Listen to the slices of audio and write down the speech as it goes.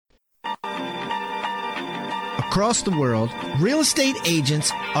Across the world, real estate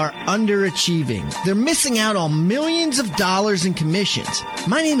agents are underachieving. They're missing out on millions of dollars in commissions.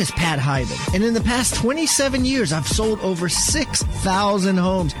 My name is Pat Hyben, and in the past 27 years, I've sold over 6,000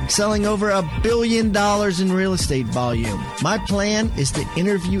 homes, selling over $1 billion in real estate volume. My plan is to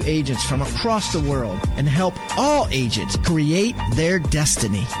interview agents from across the world and help all agents create their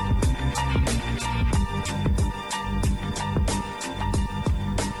destiny.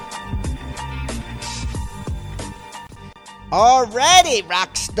 Alrighty,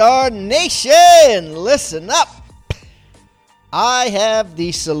 Rockstar Nation, listen up. I have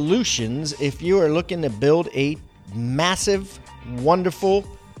the solutions if you are looking to build a massive, wonderful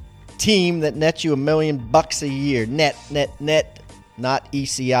team that nets you $1 million a year. Net, not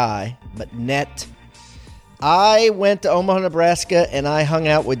ECI, but net. I went to Omaha, Nebraska, and I hung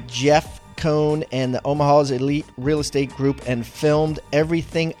out with Jeff Cohn and the Omaha's Elite Real Estate Group and filmed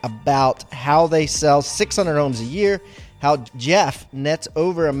everything about how they sell 600 homes a year, how Jeff nets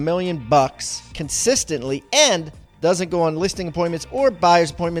over $1 million consistently and doesn't go on listing appointments or buyer's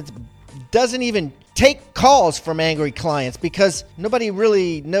appointments, doesn't even take calls from angry clients because nobody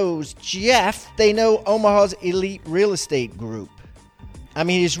really knows Jeff. They know Omaha's Elite Real Estate Group. I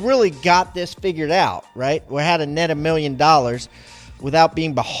mean, he's really got this figured out, right? We're how to net $1 million without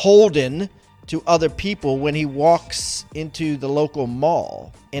being beholden to other people when he walks into the local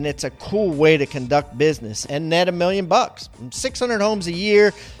mall. And it's a cool way to conduct business and net $1 million. 600 homes a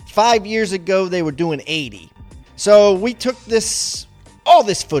year. 5 years ago, they were doing 80. So we took all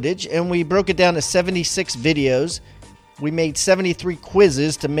this footage and we broke it down to 76 videos. We made 73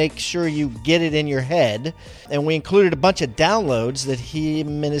 quizzes to make sure you get it in your head. And we included a bunch of downloads that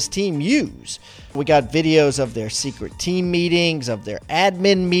him and his team use. We got videos of their secret team meetings, of their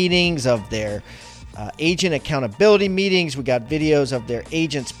admin meetings, of their agent accountability meetings. We got videos of their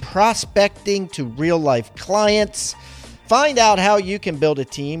agents prospecting to real-life clients. Find out how you can build a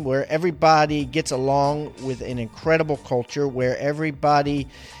team where everybody gets along with an incredible culture, where everybody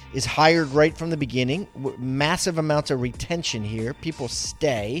is hired right from the beginning, massive amounts of retention here, people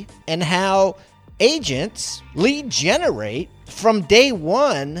stay, and how agents lead generate from day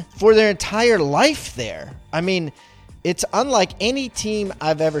one for their entire life there. I mean, it's unlike any team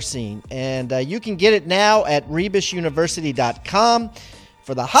I've ever seen, and you can get it now at rebusuniversity.com.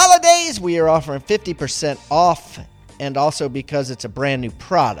 For the holidays, we are offering 50% off, and also because it's a brand new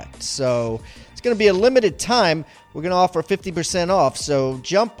product. So it's going to be a limited time. We're going to offer 50% off. So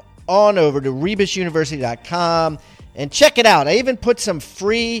jump on over to rebusuniversity.com and check it out. I even put some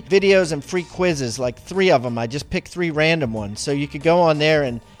free videos and free quizzes, like 3 of them. I just picked 3 random ones. So you could go on there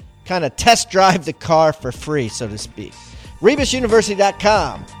and kind of test drive the car for free, so to speak.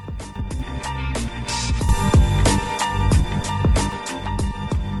 rebusuniversity.com.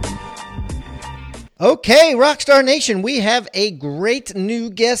 Okay, Rockstar Nation, we have a great new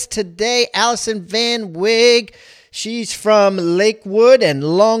guest today, Allison Van Wig. She's from Lakewood and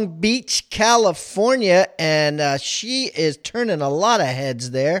Long Beach, California, and she is turning a lot of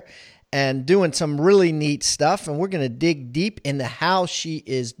heads there and doing some really neat stuff. And we're going to dig deep into how she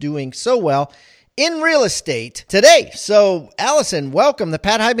is doing so well in real estate today. So, Allison, welcome. The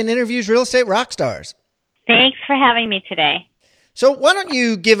Pat Hyben Interviews Real Estate Rockstars. Thanks for having me today. So why don't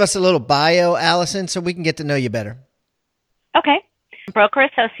you give us a little bio, Allison, so we can get to know you better? Okay. Broker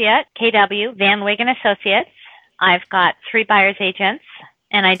associate, KW, Van Wig & Associates. I've got 3 buyer's agents,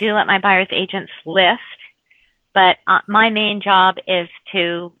 and I do let my buyer's agents list, but my main job is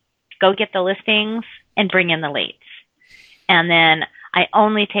to go get the listings and bring in the leads. And then I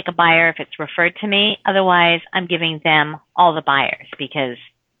only take a buyer if it's referred to me. Otherwise, I'm giving them all the buyers because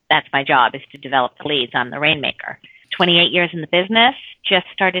that's my job, is to develop the leads. I'm the rainmaker. 28 years in the business, just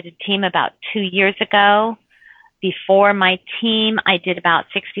started a team about 2 years ago. Before my team, I did about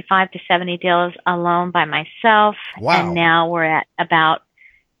 65 to 70 deals alone by myself. Wow. And now we're at about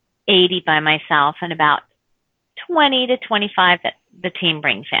 80 by myself and about 20 to 25 that the team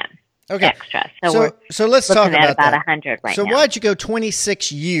brings in. Okay. Extra. So let's talk about that. 100 right now. So why'd you go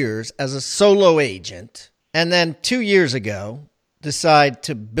 26 years as a solo agent and then 2 years ago decide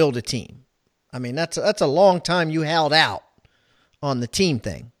to build a team? I mean, that's a long time you held out on the team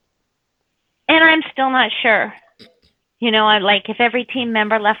thing. And I'm still not sure. You know, if every team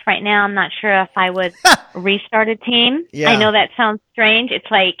member left right now, I'm not sure if I would restart a team. Yeah. I know that sounds strange.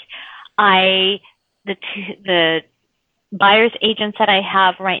 It's like the buyer's agents that I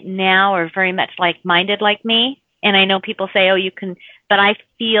have right now are very much like-minded like me. And I know people say, oh, you can, but I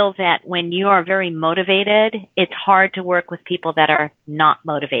feel that when you are very motivated, it's hard to work with people that are not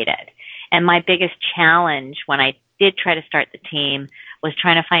motivated. And my biggest challenge when I did try to start the team was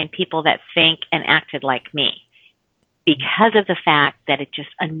trying to find people that think and acted like me. because of the fact that it just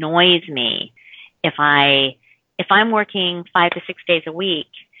annoys me if I'm working 5 to 6 days a week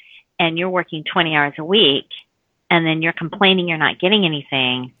and you're working 20 hours a week and then you're complaining you're not getting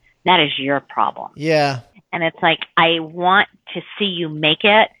anything, that is your problem. Yeah. And it's like, I want to see you make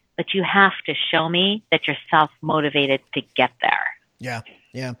it, but you have to show me that you're self-motivated to get there. Yeah.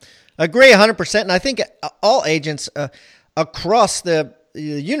 Yeah. Agree 100%. And I think all agents across the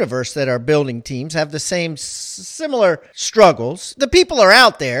universe that are building teams have the same similar struggles. The people are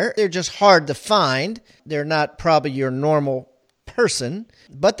out there. They're just hard to find. They're not probably your normal person,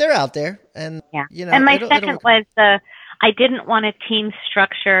 but they're out there. And, and my second was I didn't want a team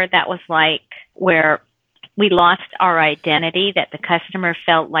structure that was like where we lost our identity, that the customer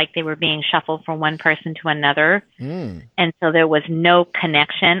felt like they were being shuffled from one person to another. And so there was no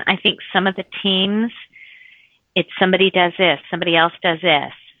connection. I think some of the teams, it's somebody does this, somebody else does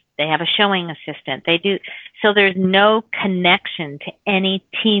this. They have a showing assistant. They do. So there's no connection to any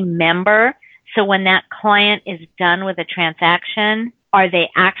team member. So when that client is done with a transaction, are they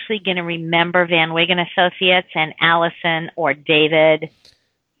actually going to remember Van Wigan Associates and Allison or David?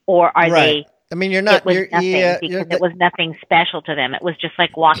 Or are they... I mean, you're not... It was nothing special to them. It was just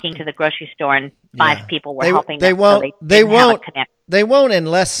like walking to the grocery store and five people were helping them. They won't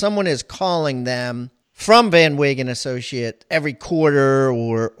unless someone is calling them from Van Wigan Associate every quarter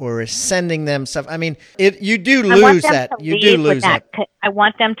or is sending them stuff. I mean, you do lose that. You do lose that. I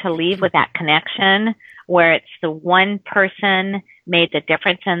want them to leave with that connection where it's the one person made the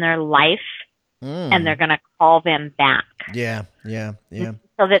difference in their life and they're going to call them back. Yeah.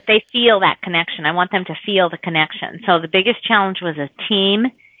 So that they feel that connection. I want them to feel the connection. So the biggest challenge with a team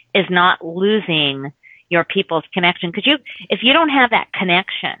is not losing your people's connection. Because if you don't have that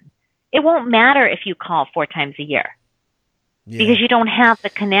connection, it won't matter if you call 4 times a year. Because you don't have the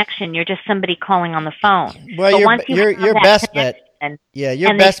connection. You're just somebody calling on the phone. Well, your best bet. Yeah,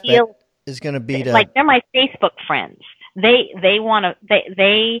 your best bet is going to be to... Like, they're my Facebook friends. They want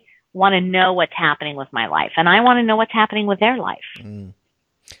to know what's happening with my life. And I want to know what's happening with their life.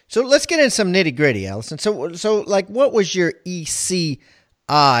 So let's get into some nitty gritty, Allison. So like, what was your ECI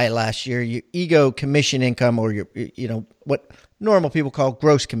last year? Your ego commission income, or your, what normal people call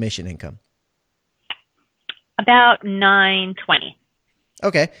gross commission income? About $920.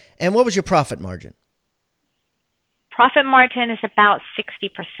 Okay, and what was your profit margin? Profit margin is about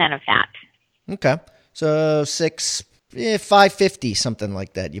 60% of that. Okay, so $550, something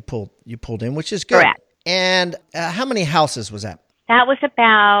like that. You pulled in, which is good. Correct. And how many houses was that? That was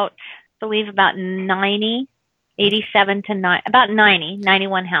about 90, 87 to about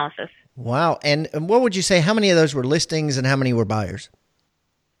 91 houses. Wow. And what would you say, how many of those were listings and how many were buyers?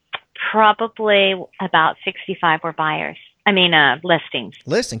 Probably about 65 were buyers. I mean, listings.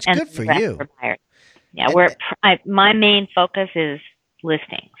 Listings. And good for the rest you. Were buyers. Yeah, my main focus is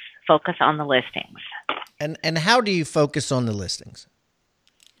listings. Focus on the listings. And how do you focus on the listings?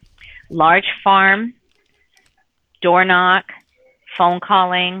 Large farm, door knock, phone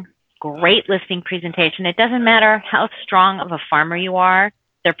calling, great listing presentation. It doesn't matter how strong of a farmer you are.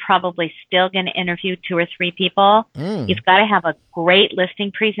 They're probably still going to interview 2 or 3 people. You've got to have a great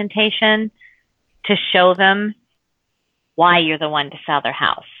listing presentation to show them why you're the one to sell their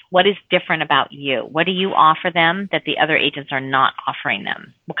house. What is different about you? What do you offer them that the other agents are not offering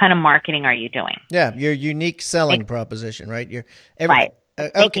them? What kind of marketing are you doing? Yeah, your unique selling proposition, right? Right.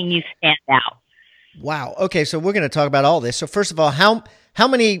 Making you stand out. Wow. Okay, so we're going to talk about all this. So first of all, how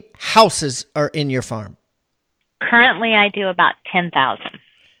many houses are in your farm? Currently, I do about 10,000.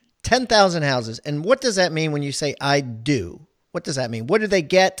 10,000 houses. And what does that mean when you say I do? What does that mean? What do they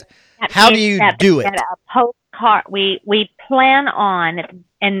get? How do you do it? A postcard. We plan on,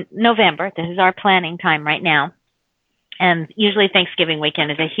 in November, this is our planning time right now, and usually Thanksgiving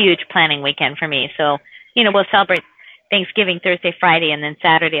weekend is a huge planning weekend for me. So, we'll celebrate Thanksgiving Thursday, Friday, and then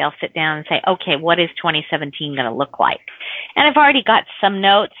Saturday I'll sit down and say, okay, what is 2017 going to look like? And I've already got some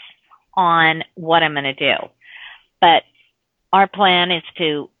notes on what I'm going to do. But our plan is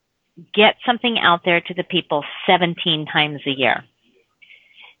to get something out there to the people 17 times a year.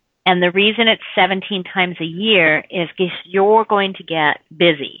 And the reason it's 17 times a year is because you're going to get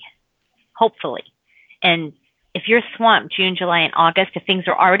busy, hopefully. And if you're swamped June, July, and August, if things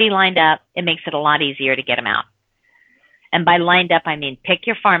are already lined up, it makes it a lot easier to get them out. And by lined up, I mean pick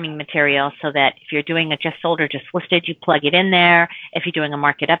your farming material so that if you're doing a just sold or just listed, you plug it in there. If you're doing a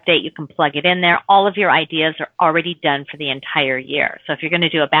market update, you can plug it in there. All of your ideas are already done for the entire year. So if you're going to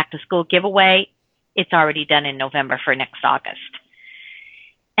do a back to school giveaway, it's already done in November for next August.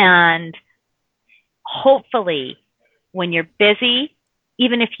 And hopefully when you're busy,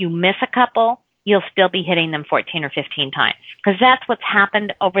 even if you miss a couple, you'll still be hitting them 14 or 15 times. Because that's what's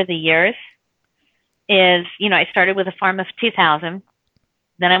happened over the years is, I started with a farm of 2,000,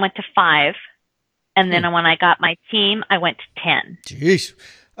 then I went to 5, and then when I got my team, I went to 10. Jeez.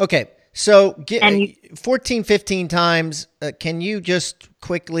 Okay. So 14, 15 times, can you just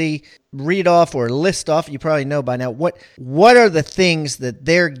quickly read off or list off, you probably know by now, what are the things that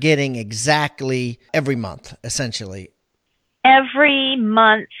they're getting exactly every month, essentially? Every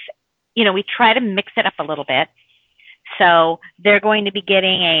month, we try to mix it up a little bit. So they're going to be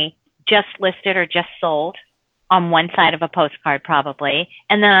getting a just listed or just sold on one side of a postcard probably.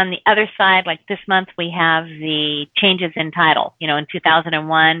 And then on the other side, like this month, we have the changes in title, in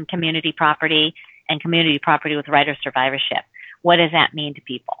 2001, community property and community property with right of survivorship. What does that mean to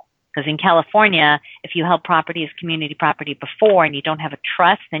people? Because in California, if you held property as community property before and you don't have a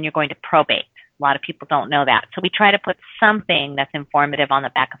trust, then you're going to probate. A lot of people don't know that. So we try to put something that's informative on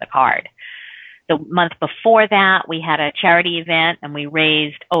the back of the card. The month before that, we had a charity event and we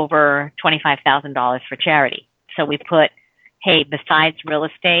raised over $25,000 for charity. So we put, hey, besides real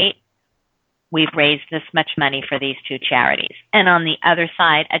estate, we've raised this much money for these 2 charities. And on the other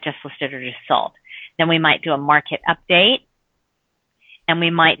side, I just listed or just sold. Then we might do a market update. And we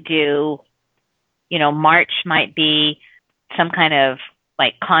might do, March might be some kind of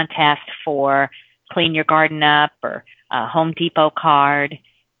like contest for clean your garden up or a Home Depot card.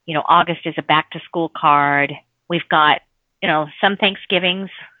 August is a back to school card. We've got, some Thanksgivings.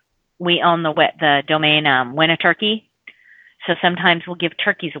 We own the domain Win a Turkey. So sometimes we'll give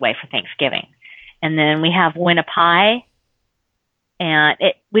turkeys away for Thanksgiving. And then we have Win a Pie. And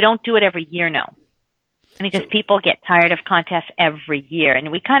we don't do it every year, no. Because people get tired of contests every year.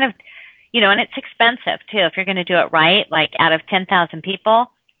 And we kind of, and it's expensive too. If you're going to do it right, like out of 10,000 people,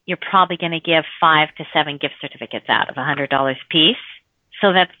 you're probably going to give 5 to 7 gift certificates out of $100 a piece.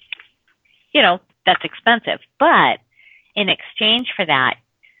 So that's, that's expensive. But in exchange for that,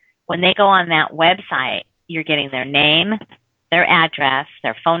 when they go on that website, you're getting their name, their address,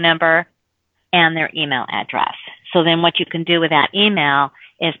 their phone number, and their email address. So then what you can do with that email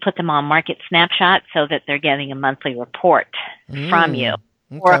is put them on Market Snapshot so that they're getting a monthly report from you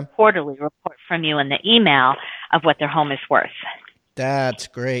or a quarterly report from you in the email of what their home is worth. That's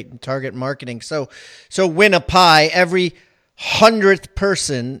great. Target marketing. So Win a Pie, every 100th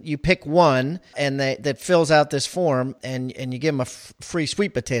person, you pick one and that fills out this form and you give them a free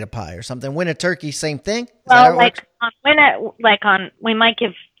sweet potato pie or something. Win a Turkey, same thing? Well, we might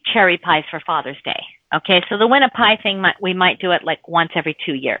give cherry pies for Father's Day. Okay, so the Win a Pie thing, we might do it like once every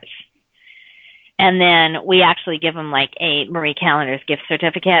 2 years. And then we actually give them like a Marie Callender's gift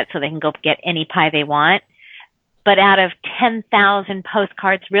certificate so they can go get any pie they want. But out of 10,000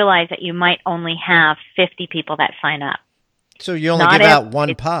 postcards, realize that you might only have 50 people that sign up. So you only give out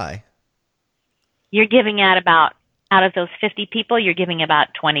one pie. You're giving out of those 50 people, you're giving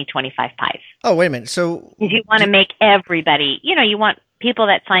about 20, 25 pies. Oh, wait a minute. So you want to make everybody, you want people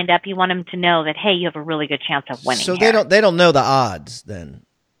that signed up, you want them to know that, hey, you have a really good chance of winning. So they don't know the odds then?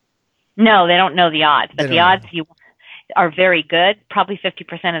 No, they don't know the odds. But the odds are very good. Probably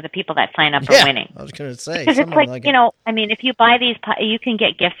 50% of the people that sign up are winning. I was going to say. Because it's like if you buy these, you can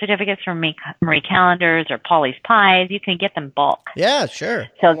get gift certificates from Marie Callender's or Polly's Pies. You can get them bulk. Yeah, sure.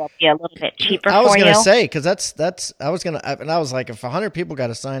 So they'll be a little bit cheaper for you. I was going to say, because I was like, if 100 people got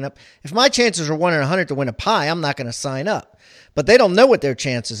to sign up, if my chances are 1 in 100 to win a pie, I'm not going to sign up. But they don't know what their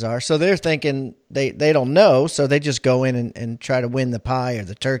chances are, so they're thinking they don't know, so they just go in and try to win the pie or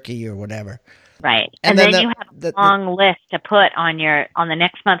the turkey or whatever. Right. And then you have a long list to put on the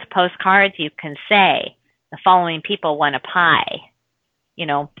next month's postcards. You can say the following people won a pie.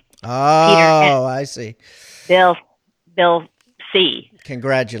 Oh, Peter, I see. Bill C.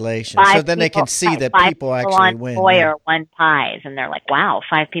 Congratulations. So then they can see that people actually win. 5 people on DeBoyer won pies, and they're like, wow,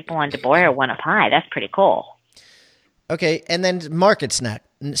 5 people on DeBoyer won a pie. That's pretty cool. Okay, and then Market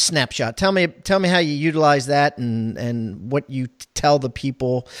Snapshot. Tell me how you utilize that and what you tell the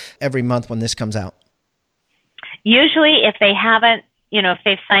people every month when this comes out. Usually, if they haven't, if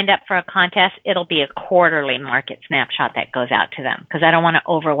they've signed up for a contest, it'll be a quarterly Market Snapshot that goes out to them because I don't want to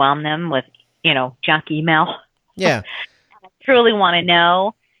overwhelm them with, junk email. Yeah. I truly want to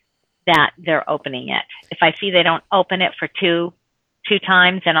know that they're opening it. If I see they don't open it for two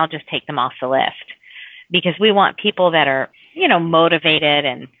times, then I'll just take them off the list. Because we want people that are, motivated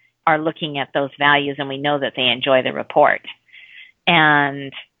and are looking at those values and we know that they enjoy the report.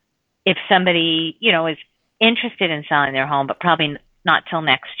 And if somebody, is interested in selling their home, but probably not till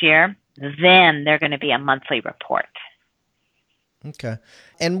next year, then they're going to be a monthly report. Okay.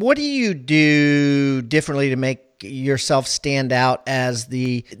 And what do you do differently to make yourself stand out as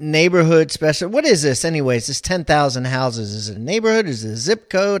the neighborhood special? What is this anyways? This 10,000 houses. Is it a neighborhood? Is it a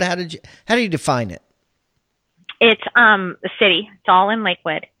zip code? How do you define it? It's a city. It's all in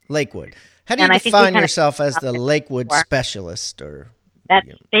Lakewood. Lakewood. How do you define yourself as the Lakewood specialist? That's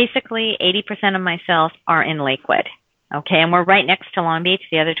basically 80% of my sales are in Lakewood. Okay, and we're right next to Long Beach.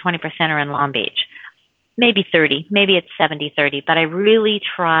 The other 20% are in Long Beach. Maybe 30, maybe it's 70-30, but I really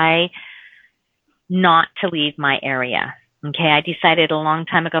try not to leave my area. Okay, I decided a long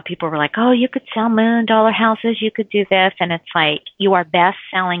time ago, people were like, oh, you could sell $1 million houses, you could do this. And it's like, you are best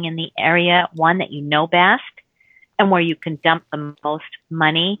selling in the area, one, that you know best, and where you can dump the most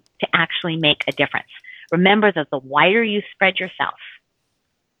money to actually make a difference. Remember that the wider you spread yourself,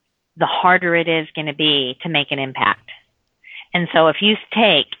 the harder it is going to be to make an impact. And so if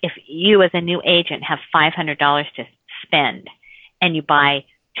you as a new agent have $500 to spend and you buy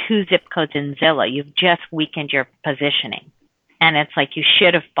 2 zip codes in Zillow, you've just weakened your positioning. And it's like you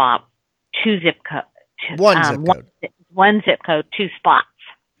should have bought 2 zip codes. One zip code, 2 spots.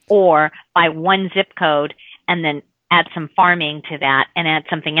 Or buy 1 zip code and then add some farming to that and add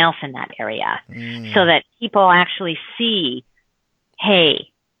something else in that area. So that people actually see, hey,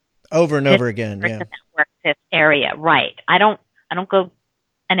 over and over again, that works this area, right? I don't go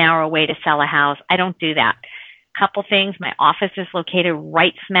an hour away to sell a house. I don't do that. Couple things. My office is located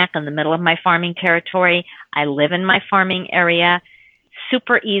right smack in the middle of my farming territory. I live in my farming area.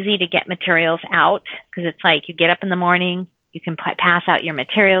 Super easy to get materials out because it's like you get up in the morning, you can pass out your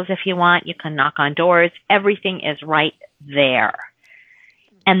materials if you want. You can knock on doors. Everything is right there,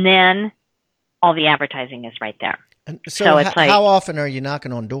 and then all the advertising is right there. And so it's like, how often are you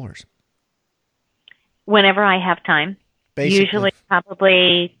knocking on doors? Whenever I have time. Basically. Usually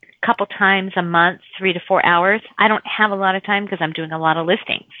probably a couple times a month, 3 to 4 hours. I don't have a lot of time because I'm doing a lot of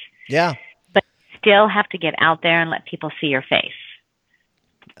listings. Yeah. But still have to get out there and let people see your face.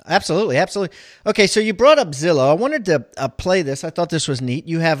 Absolutely. Absolutely. Okay. So you brought up Zillow. I wanted to play this. I thought this was neat.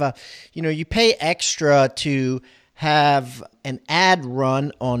 You have you pay extra to have an ad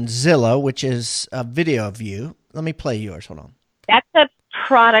run on Zillow, which is a video of you. Let me play yours. Hold on. That's a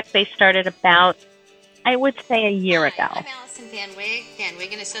product they started about, I would say, a year ago. I'm Allison Van Wig, Van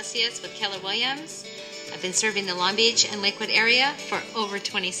Wig & Associates with Keller Williams. I've been serving the Long Beach and Lakewood area for over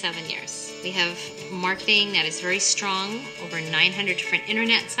 27 years. We have marketing that is very strong, over 900 different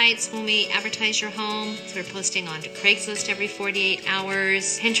internet sites when we advertise your home. So we're posting onto Craigslist every 48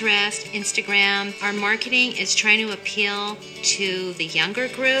 hours, Pinterest, Instagram. Our marketing is trying to appeal to the younger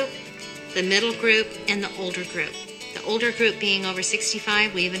group, the middle group, and the older group. The older group being over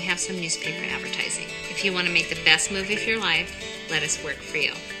 65, we even have some newspaper advertising. If you want to make the best move of your life, let us work for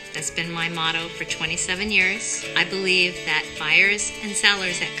you. That's been my motto for 27 years. I believe that buyers and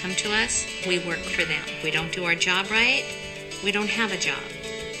sellers that come to us, we work for them. If we don't do our job right, we don't have a job.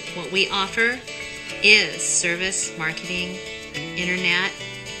 What we offer is service, marketing, internet,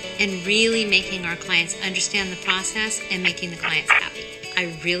 and really making our clients understand the process and making the clients happy.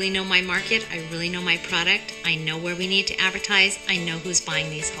 I really know my market. I really know my product. I know where we need to advertise. I know who's buying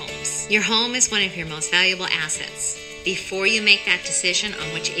these homes. Your home is one of your most valuable assets. Before you make that decision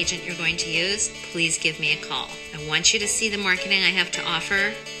on which agent you're going to use, please give me a call. I want you to see the marketing I have to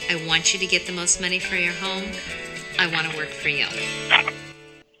offer. I want you to get the most money for your home. I want to work for you.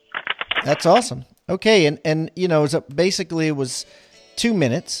 That's awesome. Okay, and basically it was 2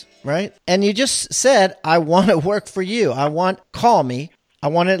 minutes, right? And you just said, I want to work for you. Call me. I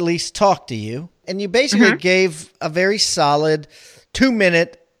want to at least talk to you. And you basically gave a very solid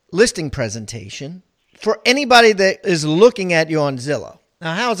 2-minute listing presentation for anybody that is looking at you on Zillow.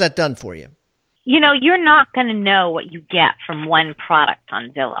 Now, how is that done for you? You're not going to know what you get from one product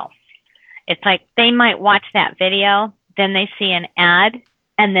on Zillow. It's like they might watch that video, then they see an ad,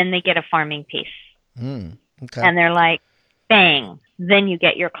 and then they get a farming piece. Okay. And they're like, bang, then you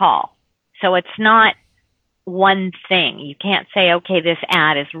get your call. So it's not one thing. You can't say, okay, this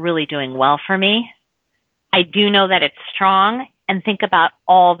ad is really doing well for me. I do know that it's strong, and think about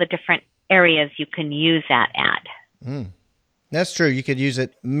all the different areas you can use that ad. That's true. You could use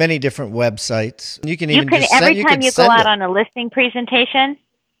it many different websites. You can even every time you go out on a listing presentation,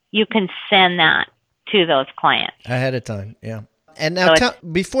 you can send that to those clients ahead of time. Yeah. And now,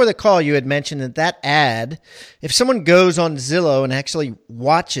 before the call, you had mentioned that ad, if someone goes on Zillow and actually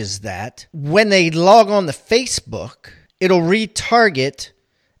watches that, when they log on to Facebook, it'll retarget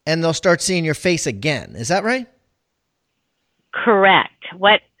and they'll start seeing your face again. Is that right? Correct.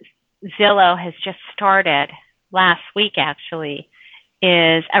 What Zillow has just started last week, actually,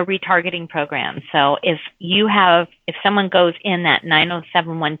 is a retargeting program. So if someone goes in that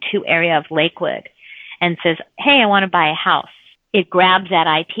 90712 area of Lakewood and says, hey, I want to buy a house, it grabs that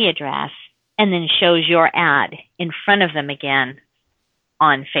IP address and then shows your ad in front of them again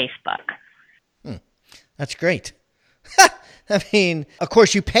on Facebook. That's great. I mean, of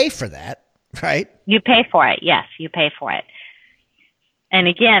course you pay for that, right? You pay for it. Yes, you pay for it. And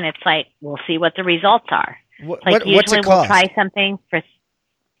again, it's like, we'll see what the results are. What's it cost? We'll try something for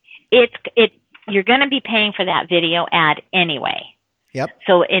you're going to be paying for that video ad anyway. Yep.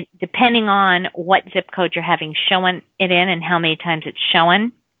 So depending on what zip code you're having showing it in and how many times it's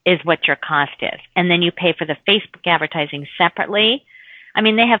showing is what your cost is. And then you pay for the Facebook advertising separately. I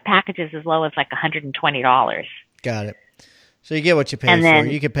mean, they have packages as low as like $120. Got it. So you get what you pay for.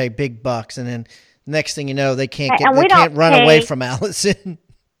 You can pay big bucks, and then next thing you know, they can't run away from Allison.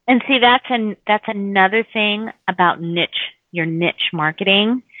 And see, that's another thing about your niche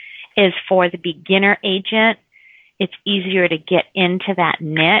marketing is for the beginner agent. It's easier to get into that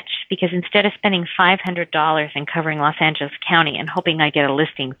niche because instead of spending $500 and covering Los Angeles County and hoping I get a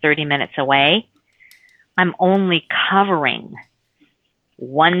listing 30 minutes away, I'm only covering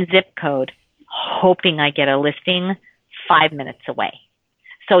one zip code, hoping I get a listing 5 minutes away.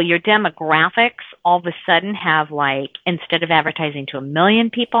 So your demographics all of a sudden have like, instead of advertising to 1 million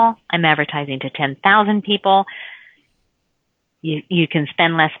people, I'm advertising to 10,000 people. You can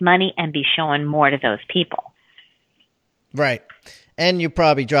spend less money and be showing more to those people. Right. And you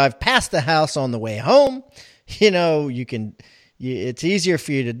probably drive past the house on the way home. You know, it's easier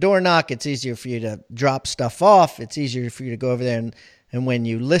for you to door knock. It's easier for you to drop stuff off. It's easier for you to go over there and when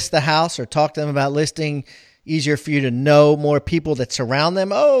you list the house or talk to them about listing, easier for you to know more people that surround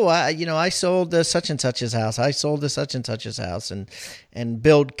them. Oh, I sold to such and such's house. I sold to such and such's house, and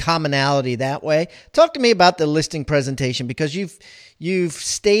build commonality that way. Talk to me about the listing presentation, because you've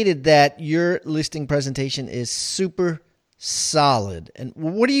stated that your listing presentation is super solid. And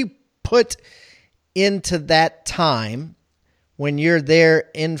what do you put into that time when you're there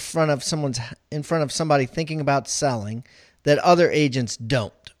in front of somebody thinking about selling that other agents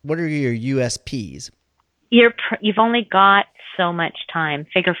don't? What are your USPs? You've only got so much time.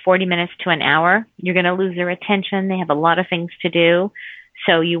 Figure 40 minutes to an hour. You're going to lose their attention. They have a lot of things to do.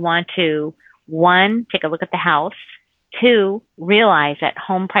 So you want to, 1, take a look at the house. 2, realize that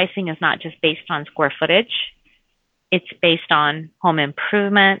home pricing is not just based on square footage. It's based on home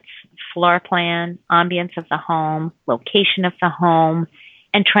improvements, floor plan, ambience of the home, location of the home,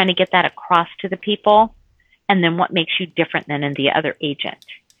 and trying to get that across to the people. And then what makes you different than in the other agent.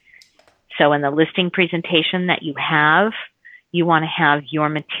 So in the listing presentation that you have, you want to have your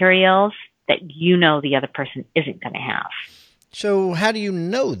materials that you know the other person isn't going to have. So how do you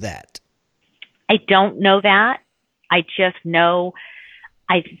know that? I don't know that. I just know,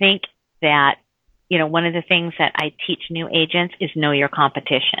 I think that, one of the things that I teach new agents is know your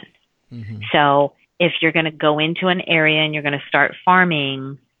competition. Mm-hmm. So if you're going to go into an area and you're going to start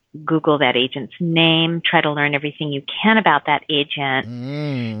farming, Google that agent's name, try to learn everything you can about that agent,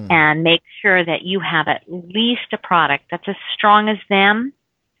 and make sure that you have at least a product that's as strong as them,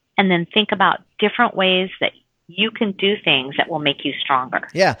 and then think about different ways that you can do things that will make you stronger.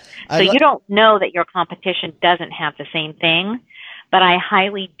 Yeah. So you don't know that your competition doesn't have the same thing, but I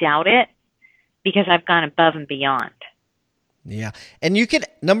highly doubt it because I've gone above and beyond. Yeah. And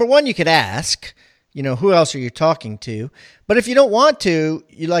number one, you could ask, who else are you talking to? But if you don't want to,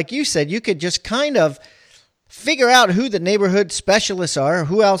 like you said, you could just kind of figure out who the neighborhood specialists are,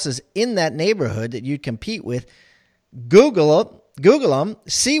 who else is in that neighborhood that you'd compete with. Google them,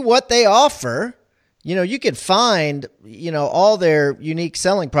 see what they offer. You could find, all their unique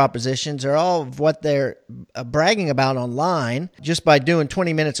selling propositions or all of what they're bragging about online just by doing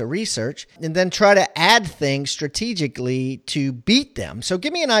 20 minutes of research, and then try to add things strategically to beat them. So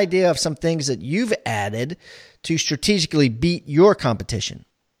give me an idea of some things that you've added to strategically beat your competition.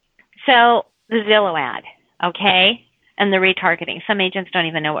 So the Zillow ad, okay, and the retargeting. Some agents don't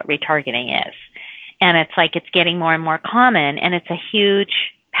even know what retargeting is. And it's getting more and more common, and it's a huge,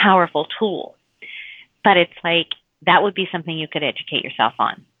 powerful tool. But that would be something you could educate yourself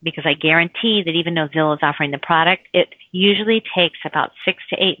on, because I guarantee that even though Zillow is offering the product, it usually takes about 6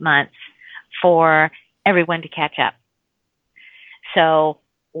 to 8 months for everyone to catch up. So,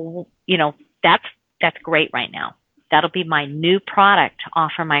 that's great right now. That'll be my new product to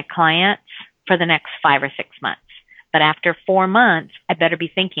offer my clients for the next 5 or 6 months. But after 4 months, I better be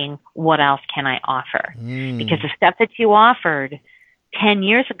thinking, what else can I offer? Because the stuff that you offered 10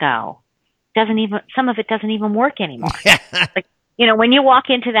 years ago, some of it doesn't even work anymore. When you walk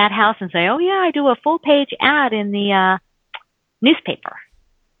into that house and say, oh yeah, I do a full page ad in the newspaper.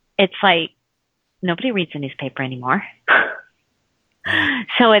 It's like nobody reads a newspaper anymore.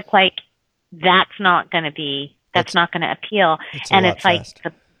 So it's like that's not going to appeal. And it's like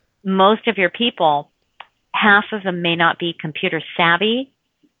most of your people, half of them may not be computer savvy,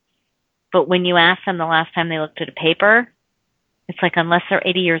 but when you ask them the last time they looked at a paper, it's like unless they're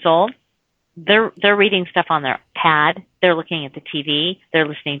 80 years old, they're reading stuff on their pad, they're looking at the TV, they're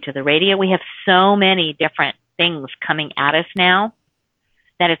listening to the radio. We have so many different things coming at us now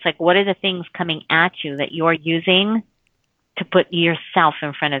that it's like, what are the things coming at you that you're using to put yourself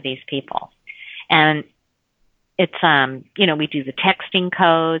in front of these people? And it's, we do the texting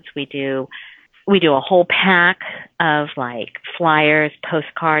codes. We do a whole pack of like flyers,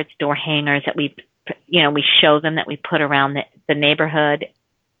 postcards, door hangers that we show them, that we put around the neighborhood.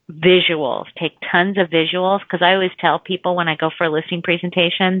 Visuals, take tons of visuals, because I always tell people when I go for a listing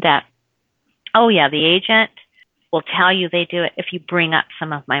presentation that, the agent will tell you they do it if you bring up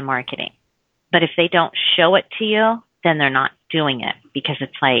some of my marketing. But if they don't show it to you, then they're not doing it, because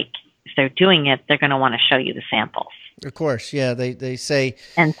it's like, if they're doing it, they're going to want to show you the samples. Of course, yeah, they say.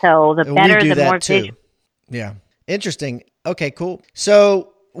 And so the better, the more visual. Yeah, interesting. Okay, cool.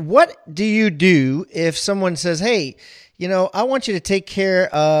 So what do you do if someone says, hey, I want you to take care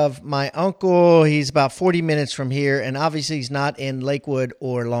of my uncle. He's about 40 minutes from here, and obviously he's not in Lakewood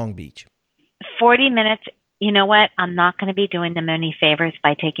or Long Beach. 40 minutes, you know what? I'm not going to be doing them any favors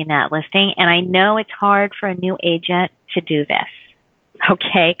by taking that listing. And I know it's hard for a new agent to do this,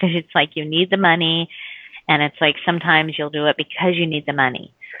 okay? Because it's like you need the money, and it's like sometimes you'll do it because you need the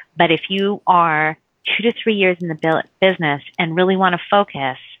money. But if you are 2 to 3 years in the business and really want to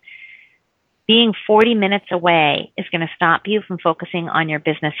focus, being 40 minutes away is going to stop you from focusing on your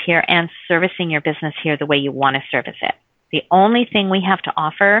business here and servicing your business here the way you want to service it. The only thing we have to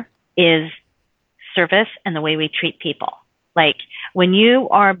offer is service and the way we treat people. Like when you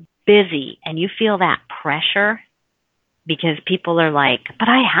are busy and you feel that pressure because people are like, but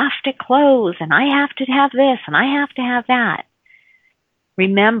I have to close and I have to have this and I have to have that.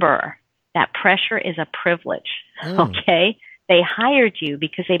 Remember that pressure is a privilege. Okay? They hired you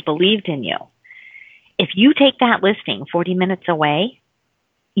because they believed in you. If you take that listing 40 minutes away,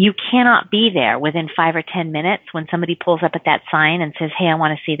 you cannot be there within 5 or 10 minutes when somebody pulls up at that sign and says, hey, I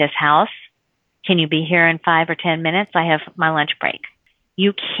want to see this house. Can you be here in 5 or 10 minutes? I have my lunch break.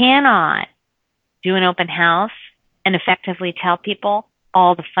 You cannot do an open house and effectively tell people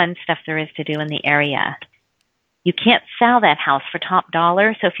all the fun stuff there is to do in the area. You can't sell that house for top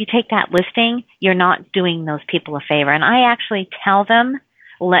dollar. So if you take that listing, you're not doing those people a favor. And I actually tell them,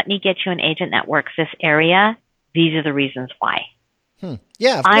 let me get you an agent that works this area. These are the reasons why.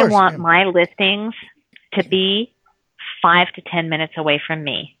 Yeah, of course. I want my listings to be 5 to 10 minutes away from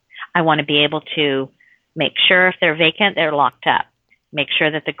me. I want to be able to make sure if they're vacant, they're locked up. Make sure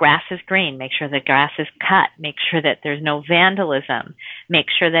that the grass is green. Make sure the grass is cut. Make sure that there's no vandalism. Make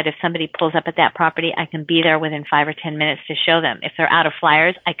sure that if somebody pulls up at that property, I can be there within 5 or 10 minutes to show them. If they're out of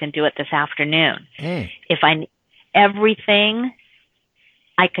flyers, I can do it this afternoon. Everything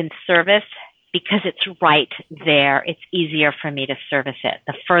I can service because it's right there. It's easier for me to service it.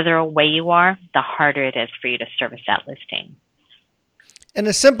 The further away you are, the harder it is for you to service that listing. And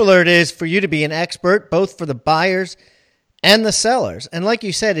the simpler it is for you to be an expert, both for the buyers and the sellers. And like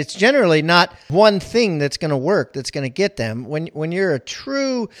you said, it's generally not one thing that's going to work, that's going to get them. When you're a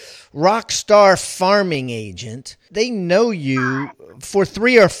true rock star farming agent, they know you for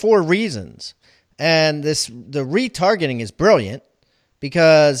 3 or 4 reasons. And the retargeting is brilliant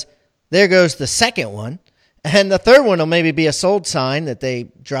because there goes the second one. And the third one will maybe be a sold sign that they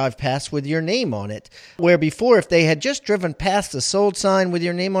drive past with your name on it. Where before, if they had just driven past the sold sign with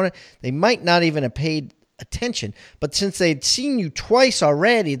your name on it, they might not even have paid attention. But since they'd seen you twice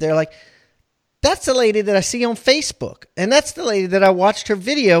already, they're like, that's the lady that I see on Facebook. And that's the lady that I watched her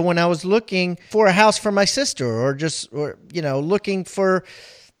video when I was looking for a house for my sister or looking for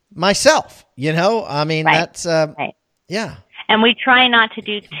myself, I mean, right. That's, right. Yeah. And we try not to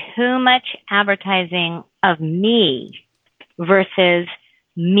do too much advertising of me versus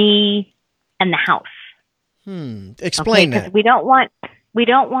me and the house. Explain that. Because we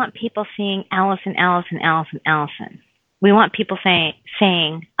don't want people seeing Allison. We want people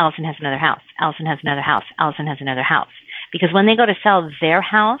saying Allison has another house. Allison has another house. Allison has another house. Because when they go to sell their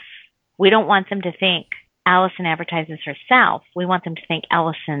house, we don't want them to think Allison advertises herself. We want them to think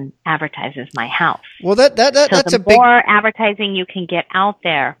Allison advertises my house. Well, that's a big... more advertising you can get out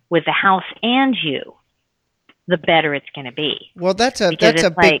there with the house and you, the better it's going to be. Well, that's a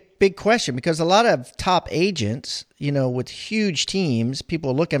big question, because a lot of top agents, with huge teams,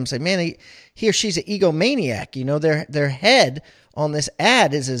 people look at them and say, man, he or she's an egomaniac. Their head on this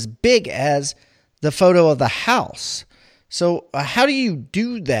ad is as big as the photo of the house. So how do you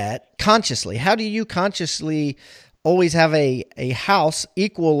do that consciously? How do you consciously always have a house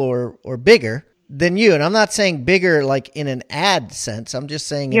equal or bigger than you? And I'm not saying bigger like in an ad sense. I'm just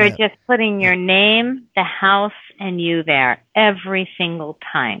saying you're just putting your name, the house, and you there every single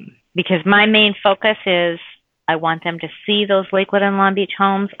time. Because my main focus is I want them to see those Lakewood and Long Beach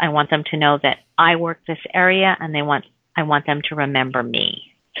homes. I want them to know that I work this area, and I want them to remember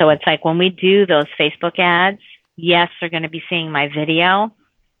me. So it's like when we do those Facebook ads, yes, they're going to be seeing my video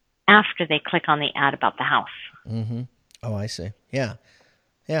after they click on the ad about the house. Mm-hmm. Oh, I see. Yeah.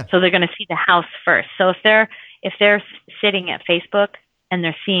 Yeah. So they're going to see the house first. So if they're sitting at Facebook and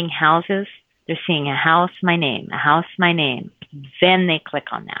they're seeing houses, they're seeing a house, my name, a house, my name. Then they click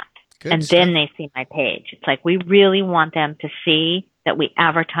on that. Good and stuff. Then they see my page. It's like we really want them to see that we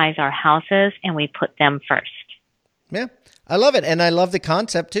advertise our houses and we put them first. Yeah. I love it. And I love the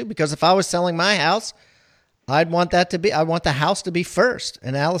concept too, because if I was selling my house, I want the house to be first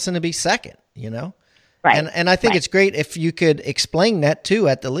and Allison to be second, Right. And I think it's great if you could explain that too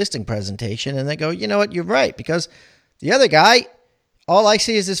at the listing presentation, and they go, you know what, you're right, because the other guy, all I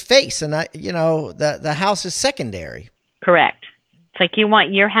see is his face, and the house is secondary. Correct. It's like you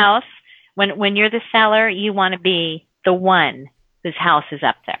want your house, when you're the seller, you want to be the one whose house is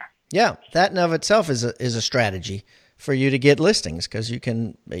up there. Yeah, that in of itself is a strategy for you to get listings, because you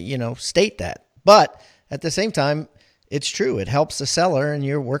can, state that. But at the same time, it's true. It helps the seller, and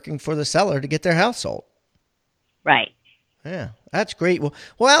you're working for the seller to get their house sold. Right. Yeah, that's great. Well,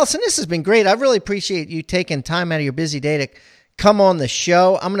 Allison, this has been great. I really appreciate you taking time out of your busy day to come on the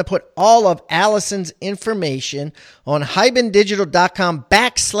show. I'm going to put all of Allison's information on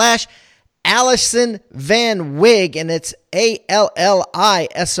hibandigital.com/Allison Van Wig, and it's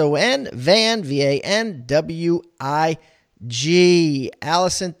ALLISON Van VANWIG.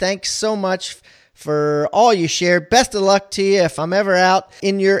 Allison, thanks so much for all you shared. Best of luck to you. If I'm ever out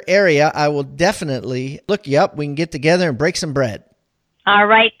in your area, I will definitely look you up. We can get together and break some bread. All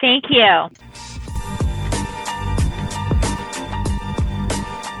right. Thank you.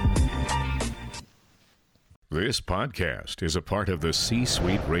 This podcast is a part of the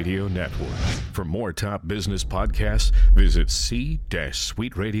C-Suite Radio Network. For more top business podcasts, visit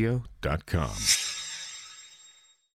c-suiteradio.com.